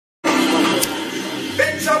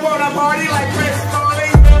party like Chris Farley.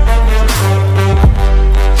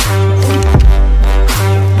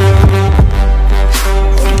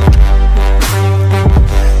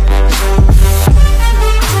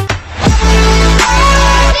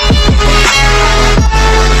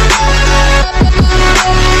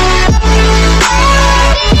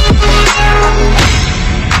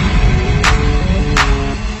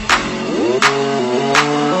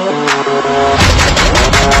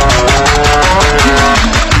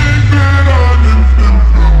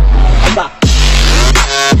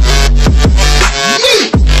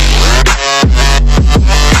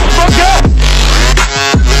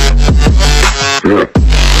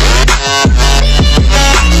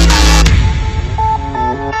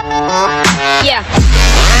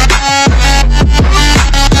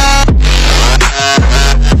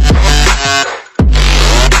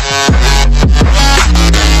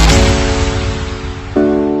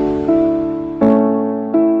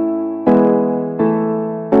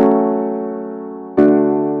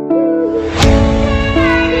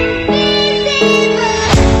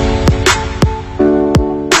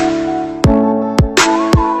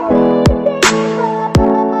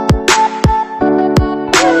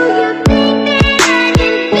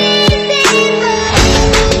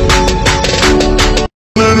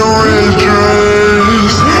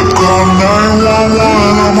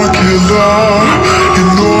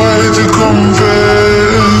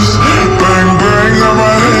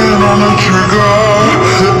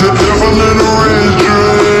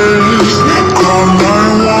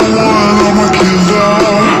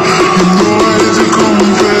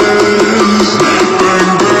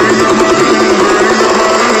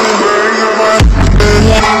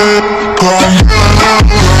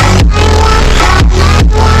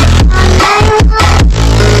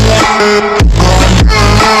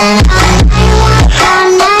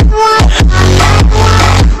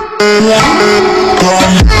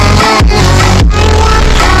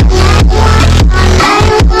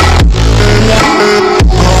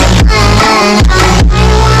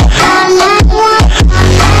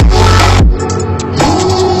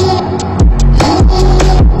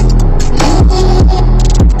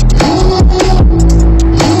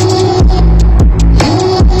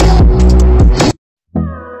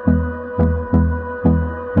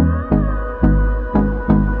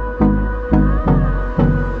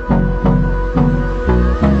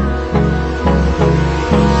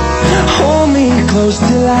 Close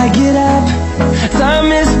till I get up.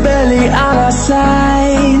 Time is barely on our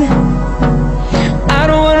side. I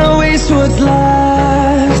don't wanna waste what's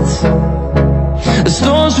left. The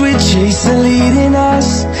storms we chase are leading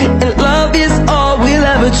us, and love is all we'll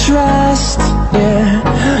ever trust. Yeah,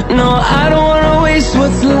 no, I don't wanna waste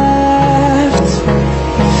what's left.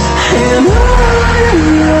 And on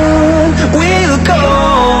we'll go,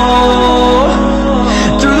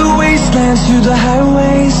 through the wastelands, through the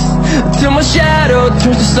highways, till my shadow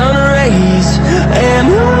turns to sun rays. And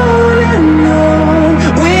on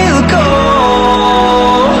we'll go,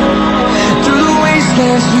 through the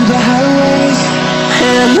wastelands, through the highways,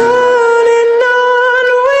 and on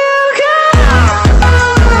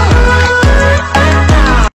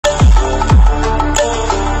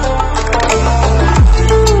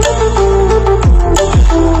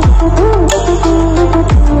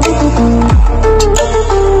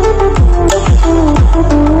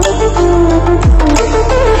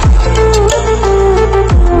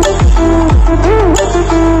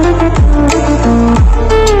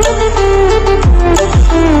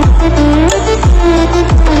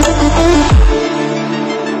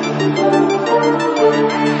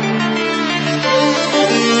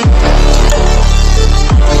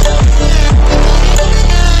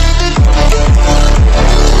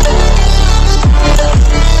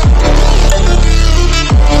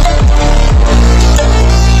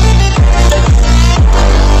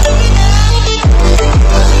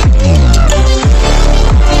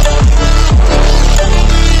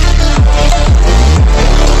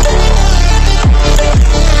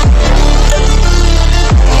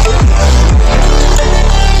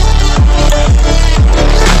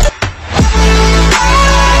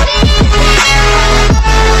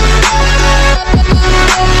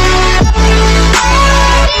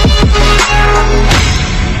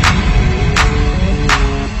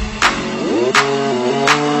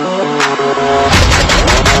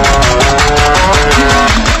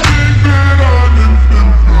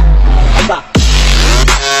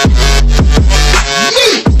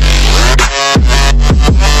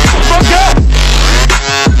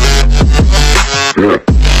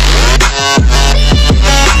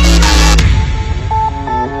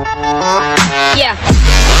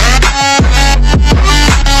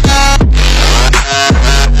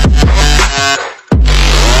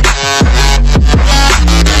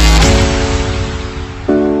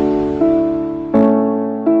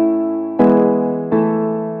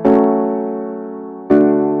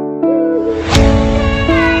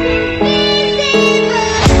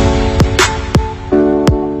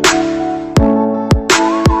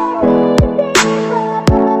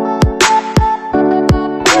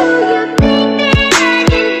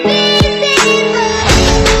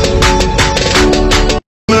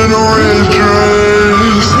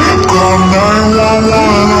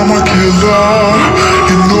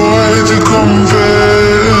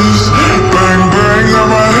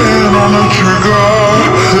got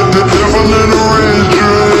the devil in a red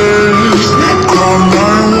dress. Call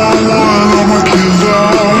 911 on my killer.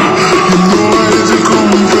 You know I had to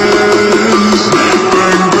confess. Bang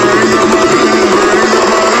bang on my head,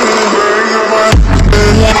 bang on my head,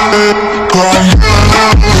 bang on my head.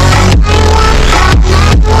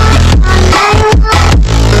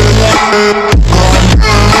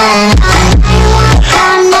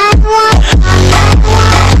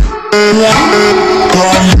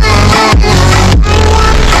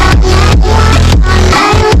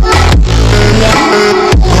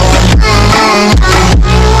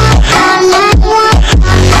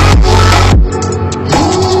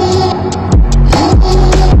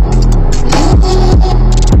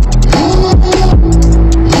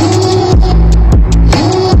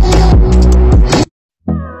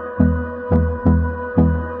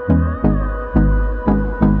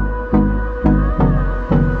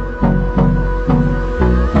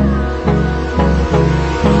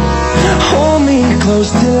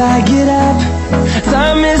 Close till I get up.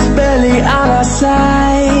 Time is barely on our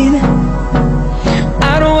side.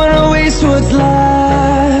 I don't wanna waste what's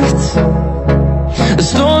left. The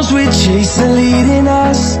storms we chase are leading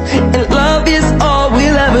us, and love is all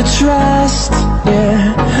we'll ever trust.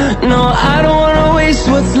 Yeah, no, I don't wanna waste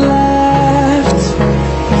what's left.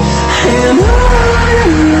 And on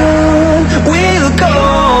we'll go,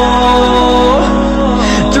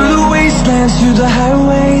 through the wastelands, through the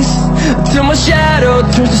highways, till my shadow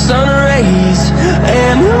turns to sun rays.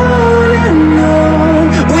 And on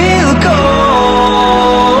we'll go,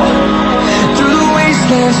 through the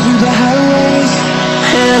wastelands, through the highways,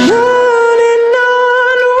 and on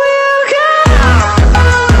we'll go.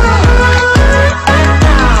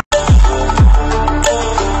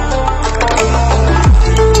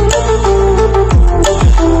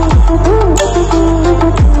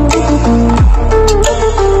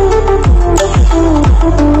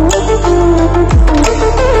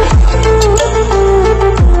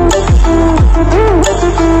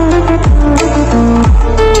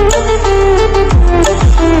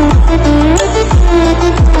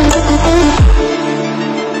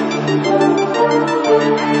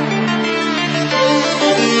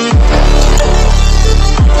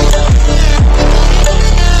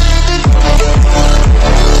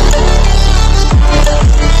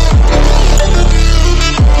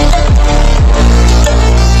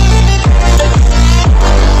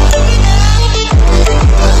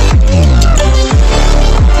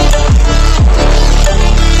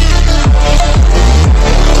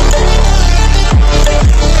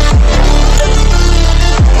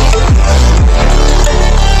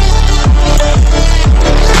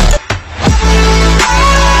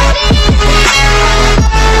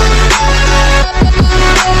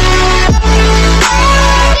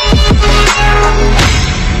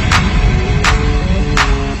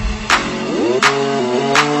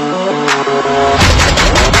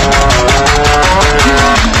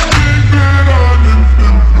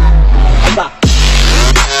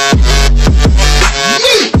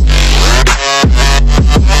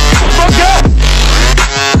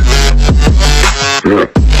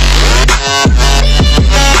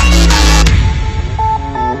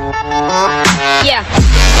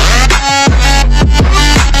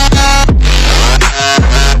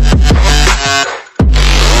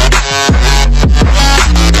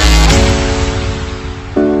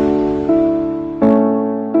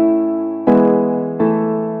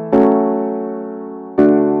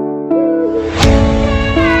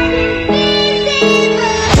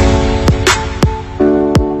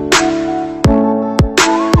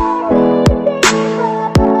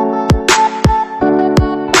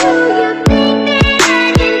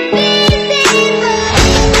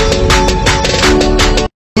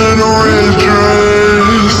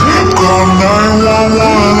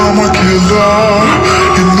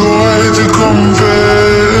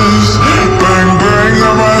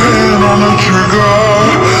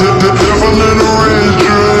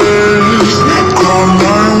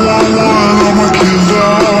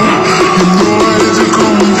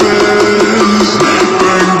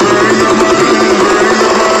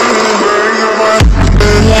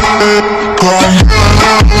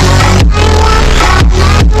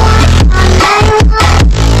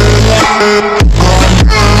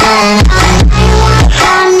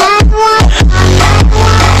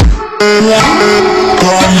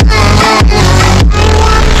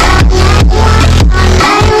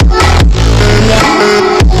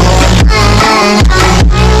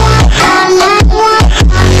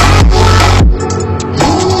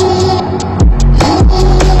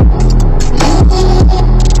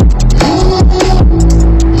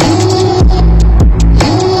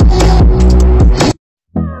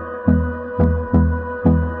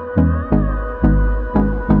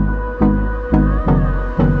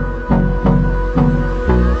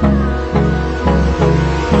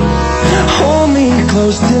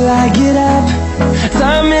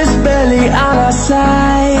 is barely on our side.